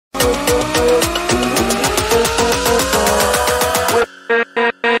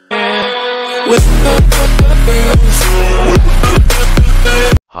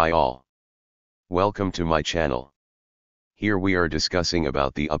Hi all. Welcome to my channel. Here we are discussing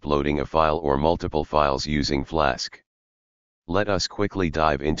about the uploading a file or multiple files using Flask. Let us quickly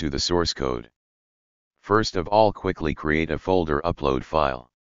dive into the source code. First of all, quickly create a folder upload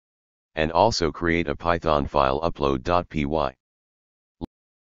file. And also create a Python file upload.py.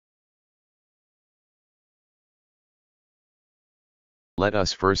 Let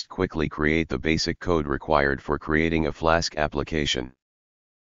us first quickly create the basic code required for creating a Flask application.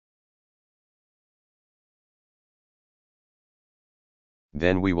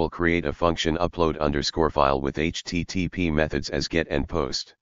 Then we will create a function upload_file with HTTP methods as get and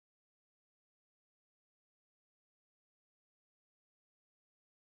post.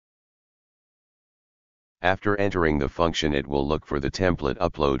 After entering the function, it will look for the template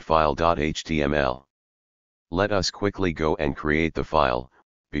upload file.html. Let us quickly go and create the file.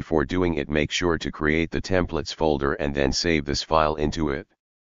 Before doing it, make sure to create the templates folder and then save this file into it.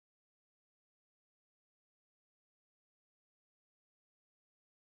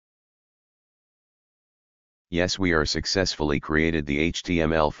 Yes, we are successfully created the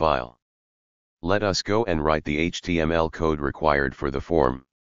HTML file. Let us go and write the HTML code required for the form.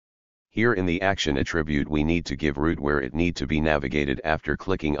 Here in the action attribute we need to give root where it need to be navigated after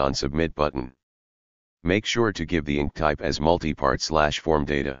clicking on submit button. Make sure to give the int type as multipart/form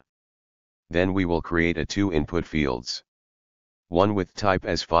data. Then we will create a two input fields. One with type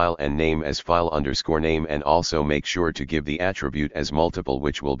as file and name as file_name, and also make sure to give the attribute as multiple,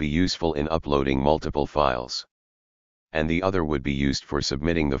 which will be useful in uploading multiple files. And the other would be used for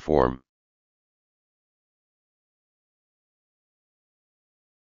submitting the form.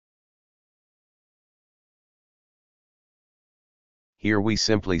 Here we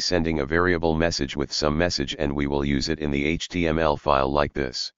simply sending a variable message with some message, and we will use it in the HTML file like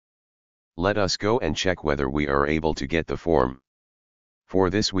this. Let us go and check whether we are able to get the form. For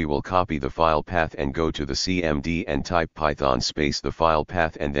this we will copy the file path and go to the CMD and type Python space the file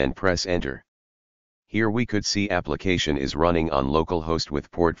path and then press enter. Here we could see application is running on localhost with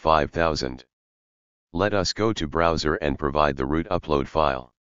port 5000. Let us go to browser and provide the root upload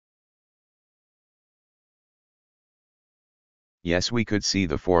file. Yes, we could see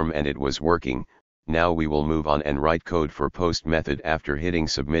the form and it was working. Now we will move on and write code for post method after hitting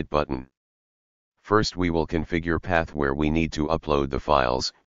submit button. First we will configure path where we need to upload the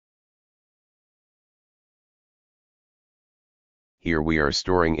files. Here we are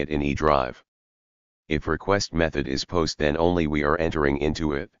storing it in E drive. If request method is post, then only we are entering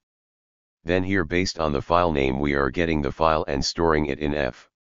into it. Then here based on the file name we are getting the file and storing it in F.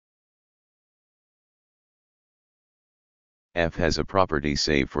 F has a property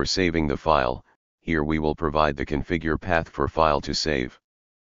save for saving the file. Here we will provide the configure path for file to save.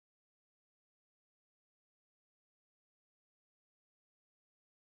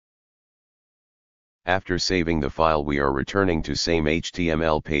 After saving the file, we are returning to same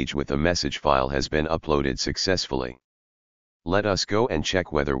HTML page with a message file has been uploaded successfully. Let us go and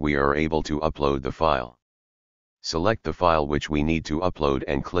check whether we are able to upload the file. Select the file which we need to upload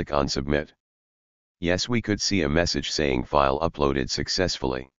and click on submit. Yes, we could see a message saying file uploaded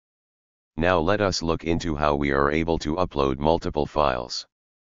successfully. Now let us look into how we are able to upload multiple files.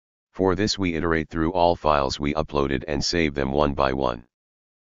 For this we iterate through all files we uploaded and save them one by one.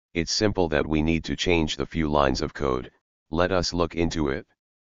 It's simple that we need to change the few lines of code. Let us look into it.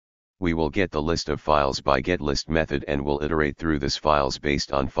 We will get the list of files by getList method and will iterate through this files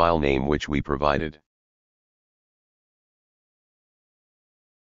based on file name which we provided.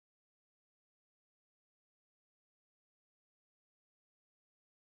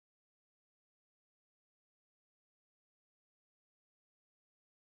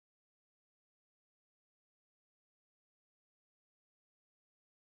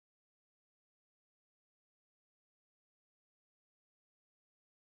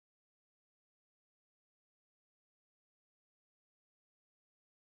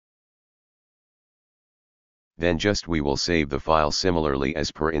 Then just we will save the file similarly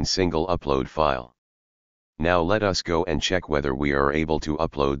as per in single upload file. Now let us go and check whether we are able to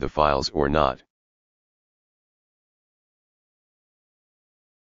upload the files or not.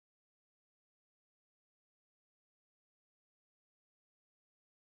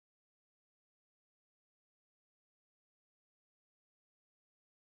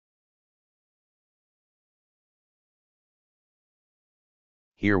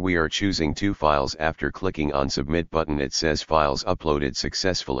 Here we are choosing two files. After clicking on submit button, it says files uploaded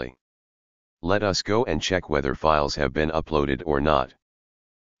successfully. Let us go and check whether files have been uploaded or not.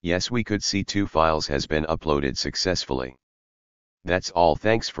 Yes, we could see two files has been uploaded successfully. That's all.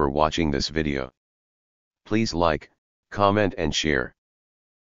 Thanks for watching this video. Please like, comment and share.